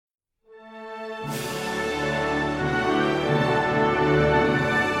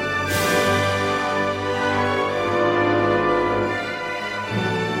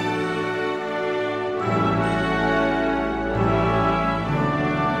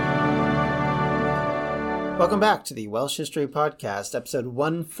Welcome back to the Welsh History Podcast, episode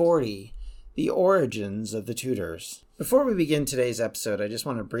 140, The Origins of the Tudors. Before we begin today's episode, I just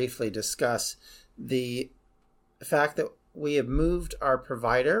want to briefly discuss the fact that we have moved our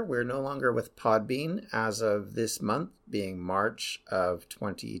provider. We're no longer with Podbean as of this month, being March of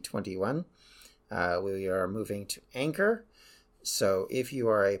 2021. We are moving to Anchor. So if you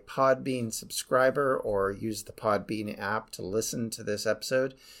are a Podbean subscriber or use the Podbean app to listen to this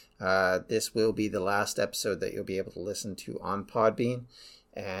episode, this will be the last episode that you'll be able to listen to on Podbean.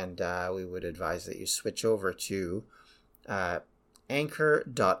 And we would advise that you switch over to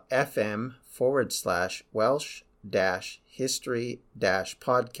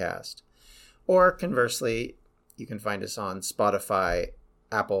anchor.fm/Welsh-history-podcast. Or conversely, you can find us on Spotify,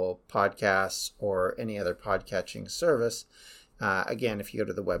 Apple Podcasts, or any other podcatching service. Again, if you go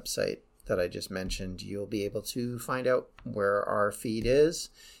to the website that I just mentioned, you'll be able to find out where our feed is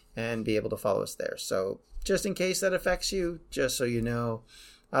and be able to follow us there. So just in case that affects you, just so you know,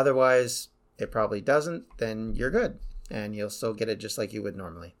 otherwise it probably doesn't, then you're good and you'll still get it just like you would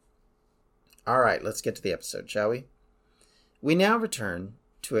normally. All right, let's get to the episode, shall we? We now return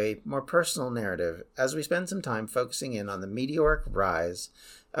to a more personal narrative as we spend some time focusing in on the meteoric rise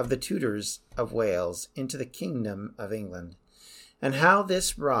of the Tudors of Wales into the Kingdom of England, and how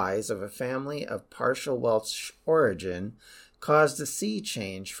this rise of a family of partial Welsh origin caused a sea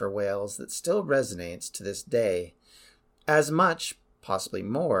change for Wales that still resonates to this day, as much, possibly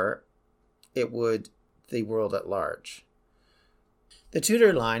more, it would the world at large. The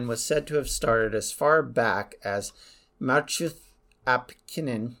Tudor line was said to have started as far back as Marchuth ap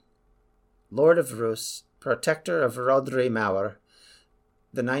Cynan, Lord of Rhys, protector of Rhodri Mawr,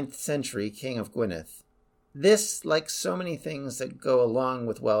 the 9th century king of Gwynedd. This, like so many things that go along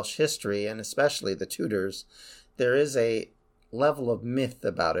with Welsh history, and especially the Tudors, there is a level of myth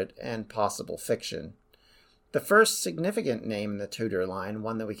about it and possible fiction. The first significant name in the Tudor line,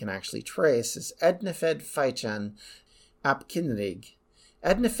 one that we can actually trace, is Ednefed Ffychan ap Cynrig.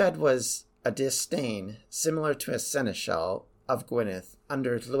 Ednefed was a disdain, similar to a seneschal of Gwynedd,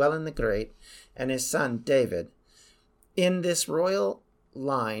 under Llewellyn the Great and his son David. In this royal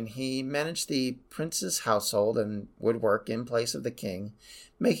line, he managed the prince's household and would work in place of the king,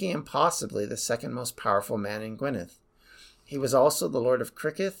 making him possibly the second most powerful man in Gwynedd. He was also the Lord of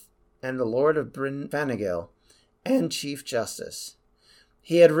Cricketh and the Lord of Bryn Fanagil and Chief Justice.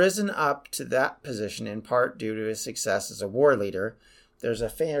 He had risen up to that position in part due to his success as a war leader. There's a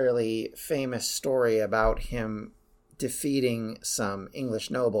fairly famous story about him defeating some English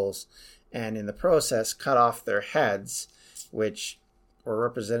nobles and in the process cut off their heads, which were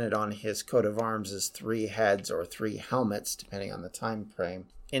represented on his coat of arms as 3 heads or 3 helmets, depending on the time frame.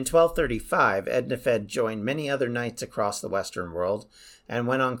 In 1235, Ednefed joined many other knights across the Western world and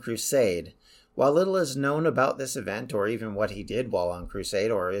went on crusade. While little is known about this event or even what he did while on crusade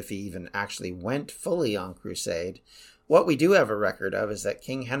or if he even actually went fully on crusade, what we do have a record of is that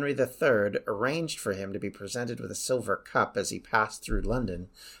King Henry III arranged for him to be presented with a silver cup as he passed through London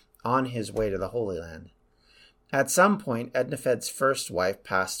on his way to the Holy Land. At some point, Ednefed's first wife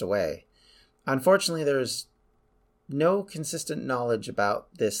passed away. Unfortunately, there's no consistent knowledge about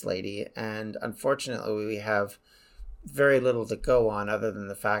this lady, and unfortunately we have very little to go on other than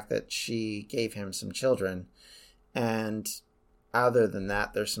the fact that she gave him some children, and other than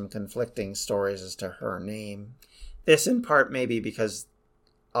that there's some conflicting stories as to her name. This in part may be because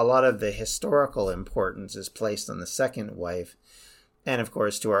a lot of the historical importance is placed on the second wife, and of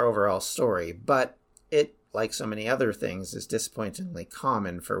course to our overall story, but it, like so many other things, is disappointingly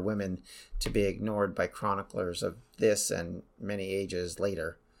common for women to be ignored by chroniclers of this and many ages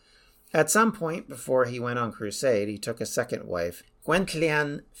later. At some point before he went on crusade, he took a second wife,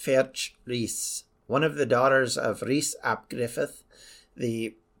 Gwenllian Ferch Rhys, one of the daughters of Rhys ap Griffith,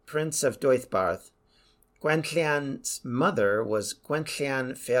 the Prince of Deuddbarth. Gwenllian's mother was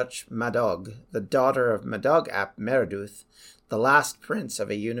Gwenllian Ferch Madog, the daughter of Madog ap Mereduth, the last prince of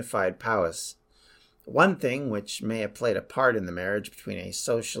a unified Powys. One thing which may have played a part in the marriage between a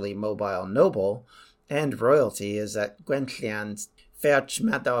socially mobile noble and royalty is that Gwenllian Ferch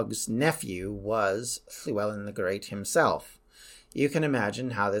Madog's nephew was Llewellyn the Great himself. You can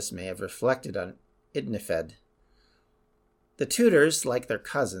imagine how this may have reflected on Ednefed. The Tudors, like their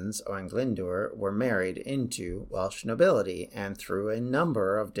cousins, Owain Glyndwr, were married into Welsh nobility and through a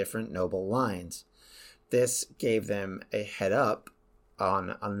number of different noble lines. This gave them a head up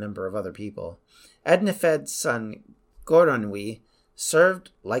on a number of other people. Ednefed's son Goronwy served,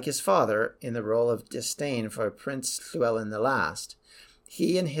 like his father, in the role of disdain for Prince Llewellyn the Last.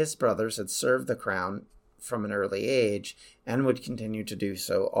 He and his brothers had served the crown from an early age and would continue to do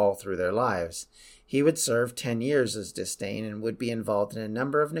so all through their lives. He would serve 10 years as Disdain and would be involved in a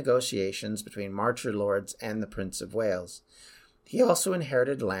number of negotiations between Marcher lords and the Prince of Wales. He also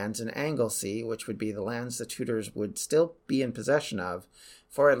inherited lands in Anglesey, which would be the lands the Tudors would still be in possession of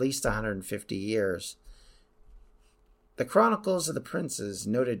for at least 150 years. The Chronicles of the Princes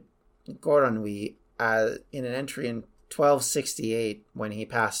noted Goronwy in an entry in 1268 when he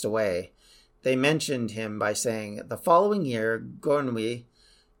passed away. They mentioned him by saying, "The following year, Goronwy,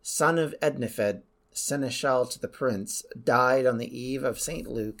 son of Ednifed, seneschal to the prince, died on the eve of St.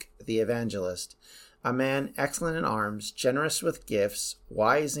 Luke the Evangelist, a man excellent in arms, generous with gifts,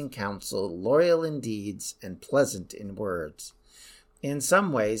 wise in counsel, loyal in deeds, and pleasant in words." In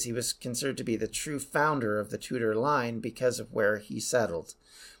some ways, he was considered to be the true founder of the Tudor line because of where he settled,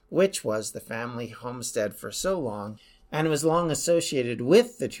 which was the family homestead for so long, and was long associated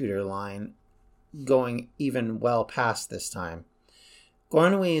with the Tudor line, going even well past this time.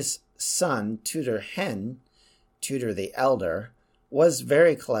 Goronwy's son, Tudor Hen, Tudor the Elder, was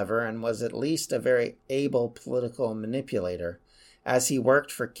very clever and was at least a very able political manipulator, as he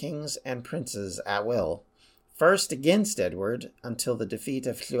worked for kings and princes at will. First against Edward until the defeat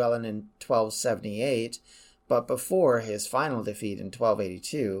of Llywelyn in 1278, but before his final defeat in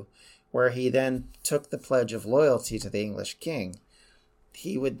 1282, where he then took the pledge of loyalty to the English king.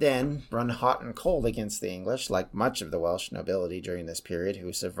 He would then run hot and cold against the English, like much of the Welsh nobility during this period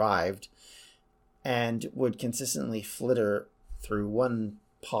who survived, and would consistently flitter through one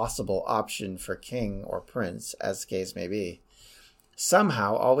possible option for king or prince, as the case may be,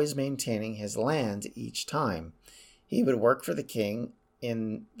 somehow always maintaining his land each time. He would work for the king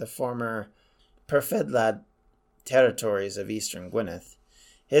in the former Perfedlad territories of eastern Gwynedd.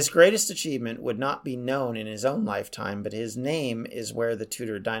 His greatest achievement would not be known in his own lifetime, but his name is where the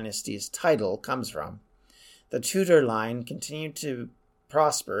Tudor dynasty's title comes from. The Tudor line continued to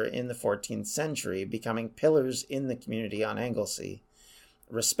prosper in the 14th century, becoming pillars in the community on Anglesey,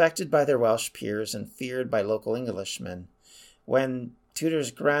 respected by their Welsh peers and feared by local Englishmen. When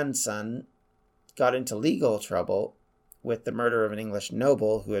Tudor's grandson got into legal trouble with the murder of an English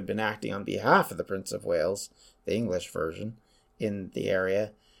noble who had been acting on behalf of the Prince of Wales, the English version, in the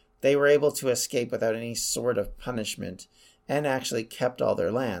area, they were able to escape without any sort of punishment and actually kept all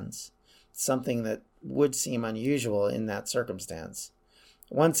their lands, something that would seem unusual in that circumstance.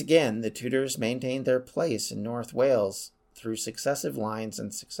 Once again, the Tudors maintained their place in North Wales through successive lines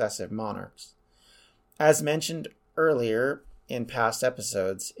and successive monarchs. As mentioned earlier in past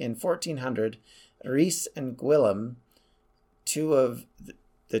episodes, in 1400, Rhys and Gwilym, two of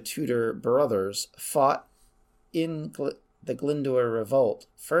the Tudor brothers, fought in the Glyndŵr Revolt,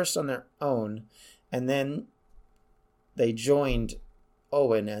 first on their own, and then they joined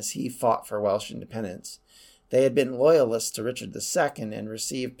Owen as he fought for Welsh independence. They had been loyalists to Richard II and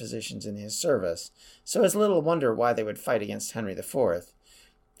received positions in his service, so it's little wonder why they would fight against Henry IV.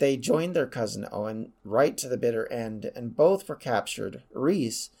 They joined their cousin Owen right to the bitter end, and both were captured.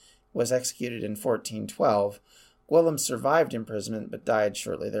 Rhys was executed in 1412. Gwilym survived imprisonment but died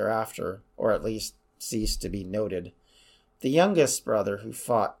shortly thereafter, or at least ceased to be noted. The youngest brother who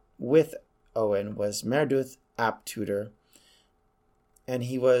fought with Owen was Merdwyth ap Tudor, and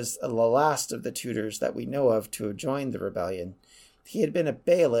he was the last of the Tudors that we know of to have joined the rebellion. He had been a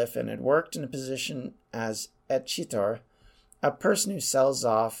bailiff and had worked in a position as etchitor, a person who sells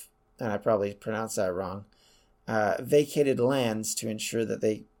off, and I probably pronounced that wrong, vacated lands to ensure that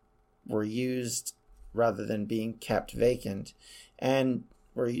they were used rather than being kept vacant, and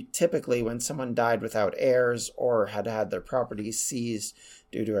were typically when someone died without heirs or had had their property seized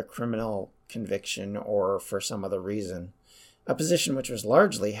due to a criminal conviction or for some other reason. A position which was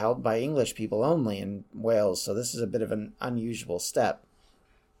largely held by English people only in Wales, so this is a bit of an unusual step.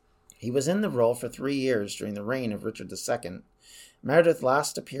 He was in the role for 3 years during the reign of Richard II. Merdwyth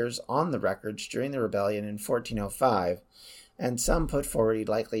last appears on the records during the rebellion in 1405, and some put forward he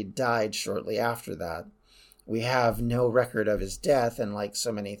likely died shortly after that. We have no record of his death, and like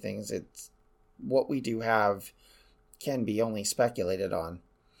so many things, what we do have can be only speculated on.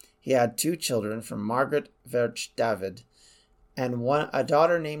 He had 2 children from Margaret Verch David, and a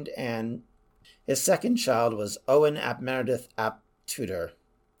daughter named Anne. His second child was Owen ap Merdwyth ap Tudor,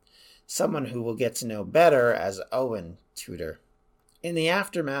 someone who we'll get to know better as Owen Tudor. In the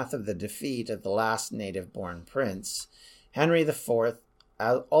aftermath of the defeat of the last native-born prince, Henry IV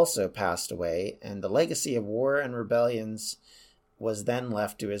also passed away, and the legacy of war and rebellions was then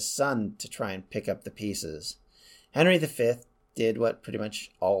left to his son to try and pick up the pieces. Henry V did what pretty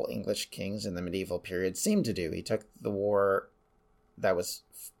much all English kings in the medieval period seemed to do. He took the war that was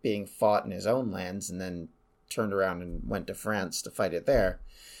being fought in his own lands and then turned around and went to France to fight it there.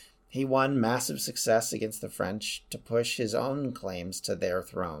 He won massive success against the French to push his own claims to their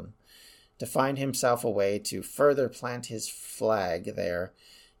throne. To find himself a way to further plant his flag there,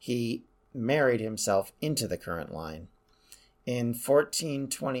 he married himself into the current line. In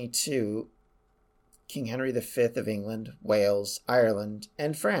 1422, King Henry V of England, Wales, Ireland,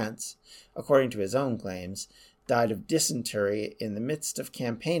 and France, according to his own claims, died of dysentery in the midst of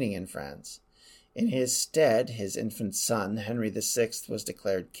campaigning in France. In his stead, his infant son, Henry VI, was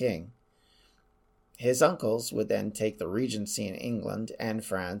declared king. His uncles would then take the regency in England and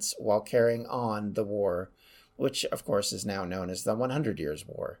France while carrying on the war, which of course is now known as the 100 Years'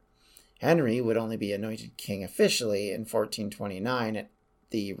 War. Henry would only be anointed king officially in 1429 at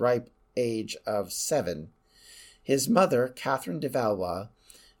the ripe age of 7. His mother, Catherine de Valois,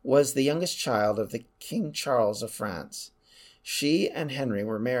 was the youngest child of the King Charles of France. She and Henry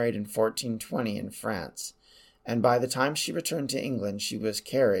were married in 1420 in France, and by the time she returned to England, she was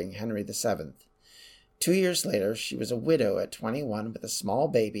carrying Henry VII. 2 years later, she was a widow at 21 with a small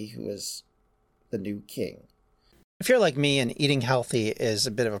baby who was the new king. If you're like me and eating healthy is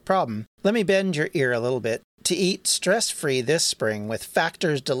a bit of a problem, let me bend your ear a little bit to eat stress-free this spring with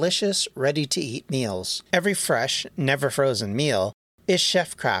Factor's delicious, ready-to-eat meals. Every fresh, never-frozen meal is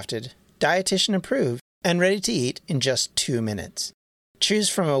chef-crafted, dietitian-approved, and ready to eat in just 2 minutes. Choose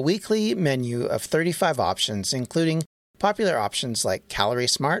from a weekly menu of 35 options, including popular options like Calorie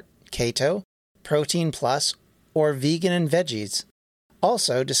Smart, Keto, Protein Plus, or Vegan and Veggies.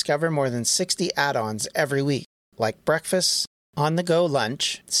 Also, discover more than 60 add-ons every week, like breakfast, on-the-go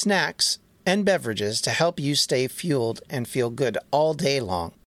lunch, snacks, and beverages to help you stay fueled and feel good all day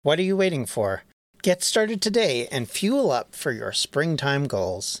long. What are you waiting for? Get started today and fuel up for your springtime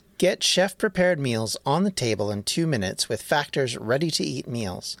goals. Get chef-prepared meals on the table in 2 minutes with Factor's ready-to-eat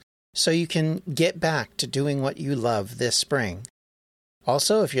meals, so you can get back to doing what you love this spring.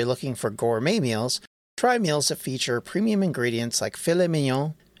 Also, if you're looking for gourmet meals, try meals that feature premium ingredients like filet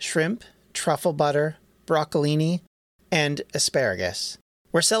mignon, shrimp, truffle butter, broccolini, and asparagus.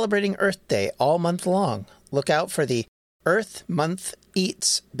 We're celebrating Earth Day all month long. Look out for the Earth Month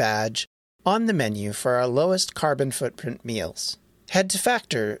Eats badge on the menu for our lowest carbon footprint meals. Head to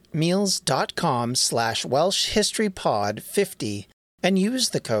factormeals.com/WelshHistoryPod50 and use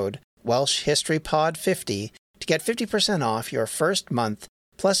the code WelshHistoryPod50 to get 50% off your first month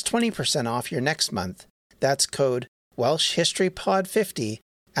plus 20% off your next month. That's code WelshHistoryPod50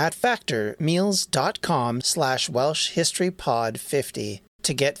 at factormeals.com/WelshHistoryPod50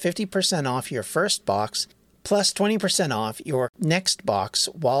 to get 50% off your first box plus 20% off your next box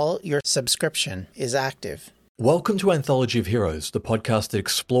while your subscription is active. Welcome to Anthology of Heroes, the podcast that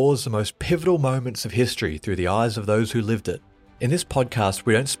explores the most pivotal moments of history through the eyes of those who lived it. In this podcast,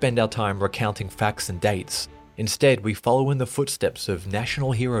 we don't spend our time recounting facts and dates. Instead, we follow in the footsteps of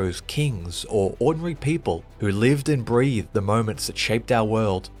national heroes, kings, or ordinary people who lived and breathed the moments that shaped our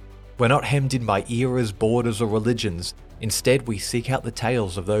world. We're not hemmed in by eras, borders, or religions. Instead, we seek out the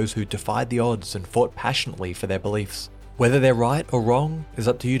tales of those who defied the odds and fought passionately for their beliefs. Whether they're right or wrong is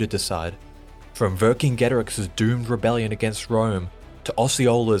up to you to decide. From Vercingetorix's doomed rebellion against Rome, to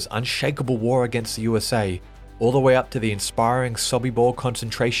Osceola's unshakable war against the USA, all the way up to the inspiring Sobibor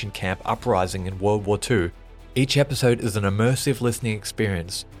concentration camp uprising in World War II, each episode is an immersive listening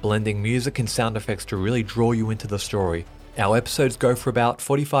experience, blending music and sound effects to really draw you into the story. Our episodes go for about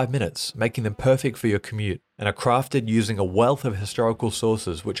 45 minutes, making them perfect for your commute, and are crafted using a wealth of historical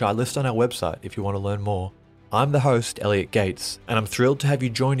sources, which I list on our website if you want to learn more. I'm the host, Elliot Gates, and I'm thrilled to have you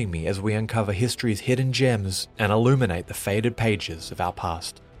joining me as we uncover history's hidden gems and illuminate the faded pages of our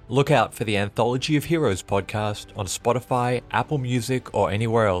past. Look out for the Anthology of Heroes podcast on Spotify, Apple Music, or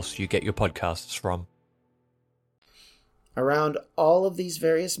anywhere else you get your podcasts from. Around all of these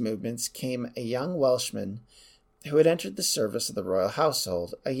various movements came a young Welshman who had entered the service of the royal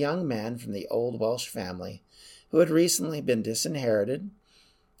household, a young man from the old Welsh family who had recently been disinherited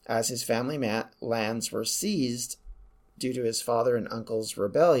as his family lands were seized due to his father and uncle's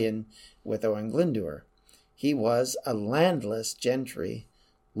rebellion with Owen Glyndŵr. He was a landless gentry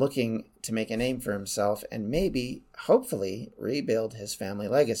looking to make a name for himself and maybe, hopefully, rebuild his family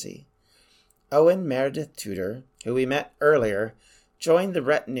legacy. Owen Meredith Tudor, who we met earlier, joined the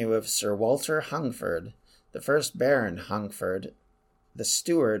retinue of Sir Walter Hungford, the first Baron Hungford, the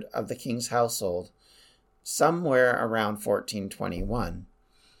steward of the king's household, somewhere around 1421.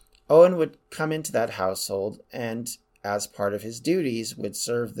 Owen would come into that household and, as part of his duties, would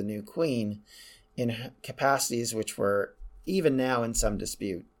serve the new queen in capacities which were even now in some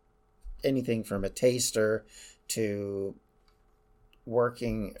dispute. Anything from a taster to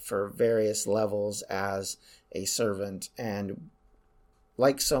working for various levels as a servant, and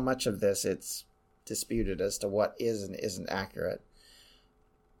like so much of this, it's disputed as to what is and isn't accurate.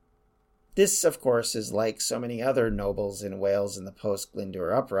 This, of course, is like so many other nobles in Wales in the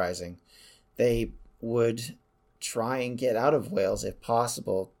post-Glyndŵr uprising. They would try and get out of Wales, if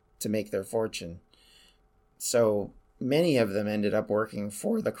possible, to make their fortune. So many of them ended up working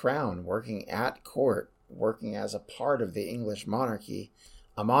for the crown, working at court, working as a part of the English monarchy,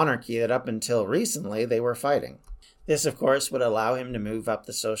 a monarchy that up until recently they were fighting. This, of course, would allow him to move up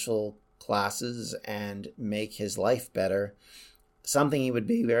the social classes and make his life better, something he would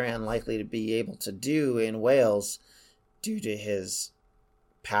be very unlikely to be able to do in Wales due to his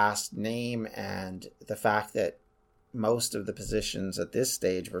past name and the fact that most of the positions at this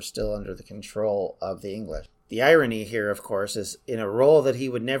stage were still under the control of the English. The irony here, of course, is in a role that he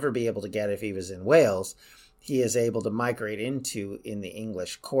would never be able to get if he was in Wales, he is able to migrate into in the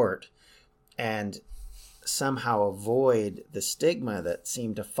English court and somehow avoid the stigma that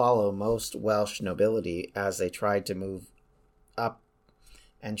seemed to follow most Welsh nobility as they tried to move up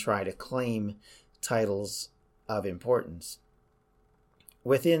and try to claim titles of importance.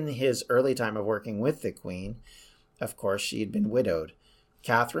 Within his early time of working with the Queen, of course, she had been widowed.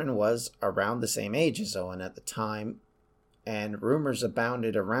 Catherine was around the same age as Owen at the time, and rumors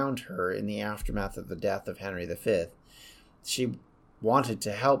abounded around her in the aftermath of the death of Henry V. She wanted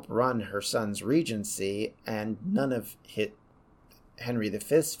to help run her son's regency, and none of Henry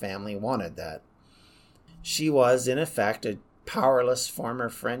V's family wanted that. She was, in effect, a powerless former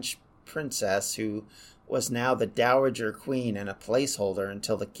French princess who was now the dowager queen and a placeholder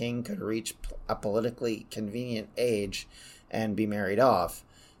until the king could reach a politically convenient age and be married off.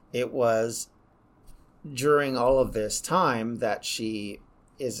 It was during all of this time that she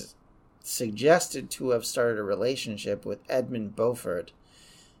is suggested to have started a relationship with Edmund Beaufort.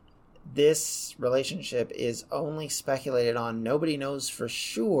 This relationship is only speculated on. Nobody knows for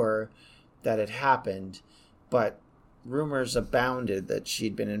sure that it happened, but rumors abounded that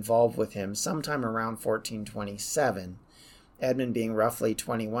she'd been involved with him sometime around 1427, Edmund being roughly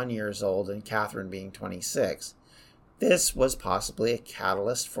 21 years old and Catherine being 26. This was possibly a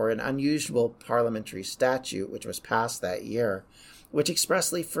catalyst for an unusual parliamentary statute which was passed that year, which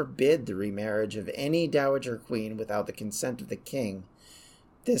expressly forbid the remarriage of any dowager queen without the consent of the king.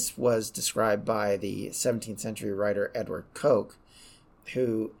 This was described by the 17th century writer Edward Coke,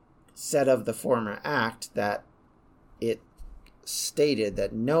 who said of the former act that it stated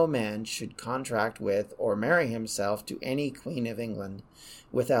that no man should contract with or marry himself to any Queen of England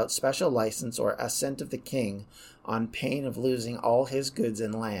without special license or assent of the king, on pain of losing all his goods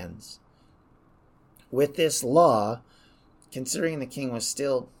and lands. With this law, considering the king was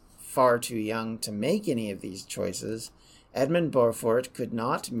still far too young to make any of these choices, Edmund Beaufort could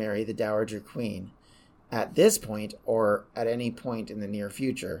not marry the dowager queen at this point or at any point in the near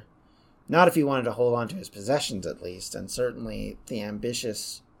future. Not if he wanted to hold on to his possessions, at least, and certainly the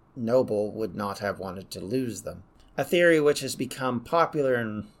ambitious noble would not have wanted to lose them. A theory which has become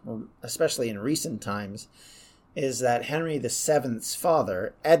popular, especially in recent times, is that Henry VII's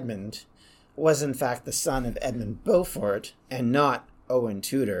father, Edmund, was in fact the son of Edmund Beaufort and not Owen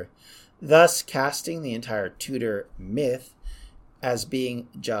Tudor, thus casting the entire Tudor myth as being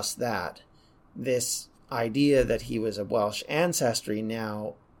just that. This idea that he was of Welsh ancestry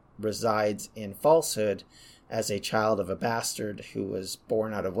now resides in falsehood as a child of a bastard who was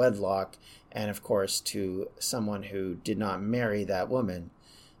born out of wedlock, and of course to someone who did not marry that woman,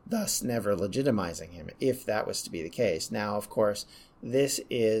 thus never legitimizing him, if that was to be the case. Now, of course, this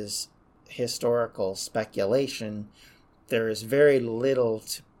is historical speculation. There is very little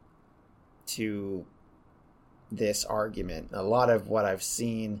to this argument. A lot of what I've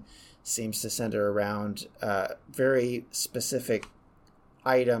seen seems to center around very specific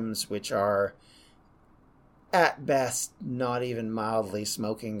items which are at best not even mildly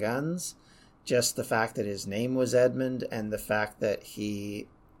smoking guns. Just the fact that his name was Edmund and the fact that he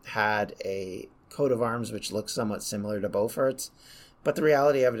had a coat of arms which looks somewhat similar to Beaufort's. But the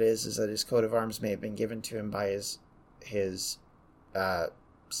reality of it is that his coat of arms may have been given to him by his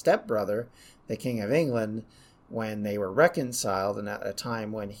stepbrother, the King of England, when they were reconciled, and at a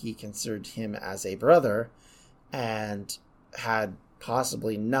time when he considered him as a brother and had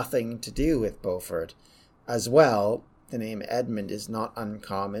possibly nothing to do with Beaufort. As well, the name Edmund is not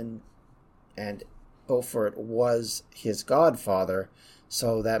uncommon, and Beaufort was his godfather,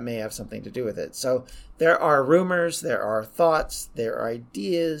 so that may have something to do with it. So there are rumors, there are thoughts, there are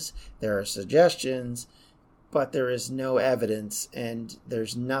ideas, there are suggestions, but there is no evidence, and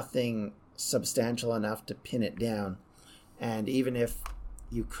there's nothing substantial enough to pin it down. And even if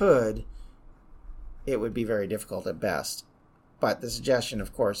you could, it would be very difficult at best. But the suggestion,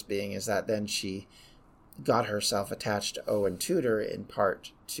 of course, being is that then she got herself attached to Owen Tudor in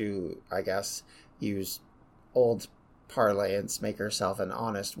part to, I guess, use old parlance, make herself an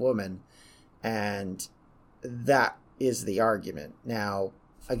honest woman. And that is the argument. Now,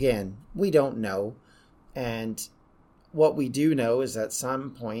 again, we don't know. And what we do know is that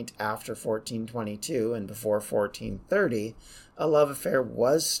some point after 1422 and before 1430, a love affair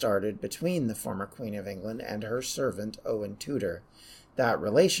was started between the former Queen of England and her servant Owen Tudor. That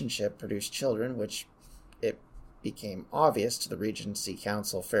relationship produced children, which it became obvious to the Regency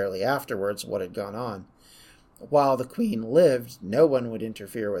Council fairly afterwards what had gone on. While the Queen lived, no one would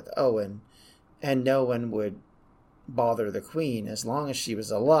interfere with Owen, and no one would bother the Queen. As long as she was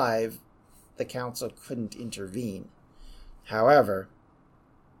alive, the Council couldn't intervene. However,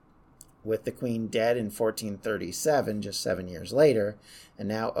 with the Queen dead in 1437, just 7 years later, and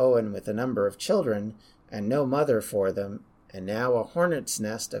now Owen with a number of children and no mother for them, and now a hornet's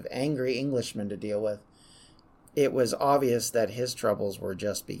nest of angry Englishmen to deal with, it was obvious that his troubles were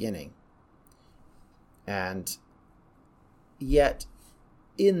just beginning. And yet,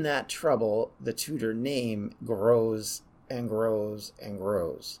 in that trouble, the Tudor name grows and grows and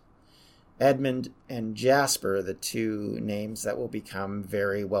grows. Edmund and Jasper, the two names that will become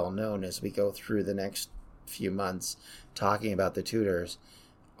very well known as we go through the next few months talking about the Tudors,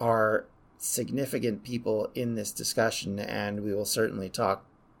 are significant people in this discussion, and we will certainly talk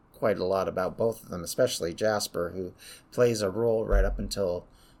quite a lot about both of them, especially Jasper, who plays a role right up until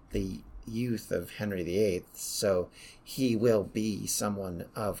the youth of Henry VIII. So he will be someone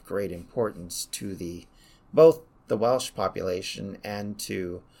of great importance to both the Welsh population and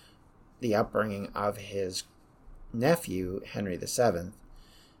to the upbringing of his nephew, Henry VII.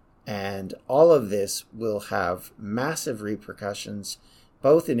 And all of this will have massive repercussions,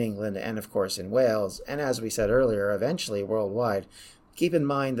 both in England and, of course, in Wales, and as we said earlier, eventually worldwide. Keep in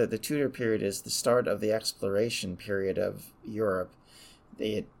mind that the Tudor period is the start of the exploration period of Europe.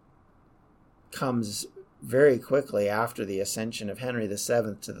 It comes very quickly after the ascension of Henry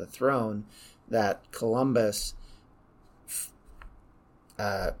VII to the throne that Columbus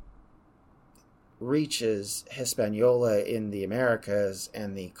reaches Hispaniola in the Americas,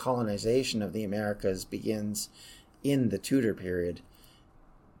 and the colonization of the Americas begins in the Tudor period.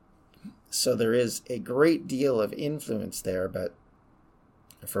 So there is a great deal of influence there, but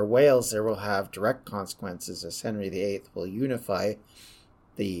for Wales there will have direct consequences as Henry VIII will unify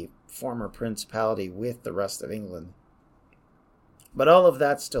the former principality with the rest of England. But all of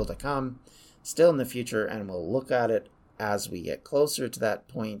that's still to come, still in the future, and we'll look at it as we get closer to that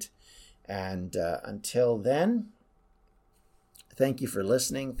point. And until then, thank you for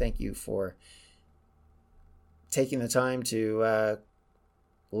listening. Thank you for taking the time to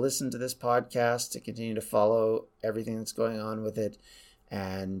listen to this podcast, to continue to follow everything that's going on with it.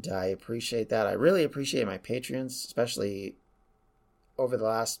 And I appreciate that. I really appreciate my patrons, especially over the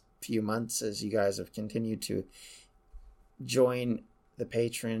last few months as you guys have continued to join the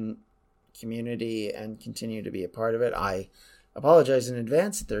patron community and continue to be a part of it. I apologize in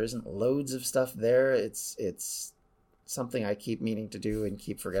advance that there isn't loads of stuff there. It's something I keep meaning to do and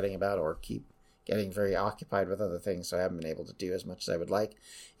keep forgetting about, or keep getting very occupied with other things, so I haven't been able to do as much as I would like.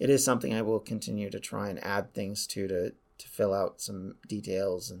 It is something I will continue to try and add things to fill out some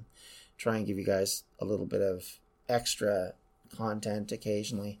details and try and give you guys a little bit of extra content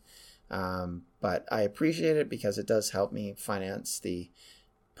occasionally. But I appreciate it because it does help me finance the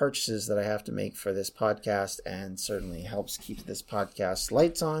purchases that I have to make for this podcast, and certainly helps keep this podcast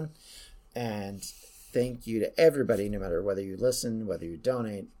lights on. And thank you to everybody, no matter whether you listen, whether you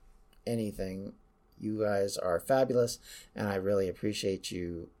donate, anything. You guys are fabulous, and I really appreciate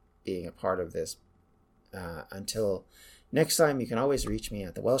you being a part of this. Until next time, you can always reach me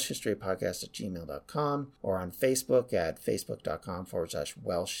at the Welsh History Podcast at gmail.com, or on Facebook at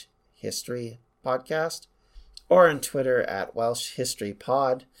facebook.com/Welsh History Podcast, or on Twitter at Welsh History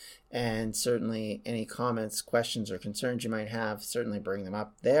Pod. And certainly any comments, questions, or concerns you might have, certainly bring them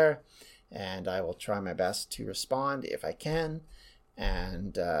up there, and I will try my best to respond if I can.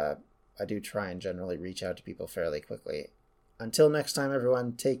 And I do try and generally reach out to people fairly quickly. Until next time,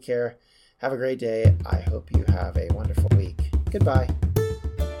 everyone, take care. Have a great day. I hope you have a wonderful week. Goodbye.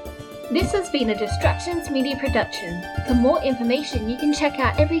 This has been a Distractions Media production. For more information, you can check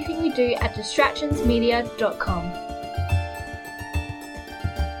out everything we do at distractionsmedia.com.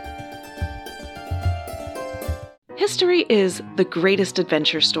 History is the greatest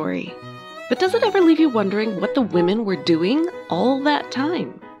adventure story. But does it ever leave you wondering what the women were doing all that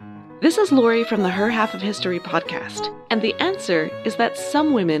time? This is Lori from the Her Half of History podcast, and the answer is that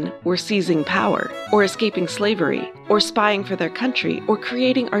some women were seizing power, or escaping slavery, or spying for their country, or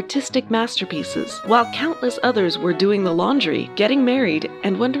creating artistic masterpieces, while countless others were doing the laundry, getting married,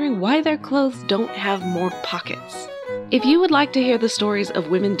 and wondering why their clothes don't have more pockets. If you would like to hear the stories of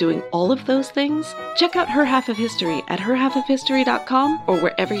women doing all of those things, check out Her Half of History at herhalfofhistory.com or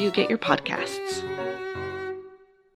wherever you get your podcasts.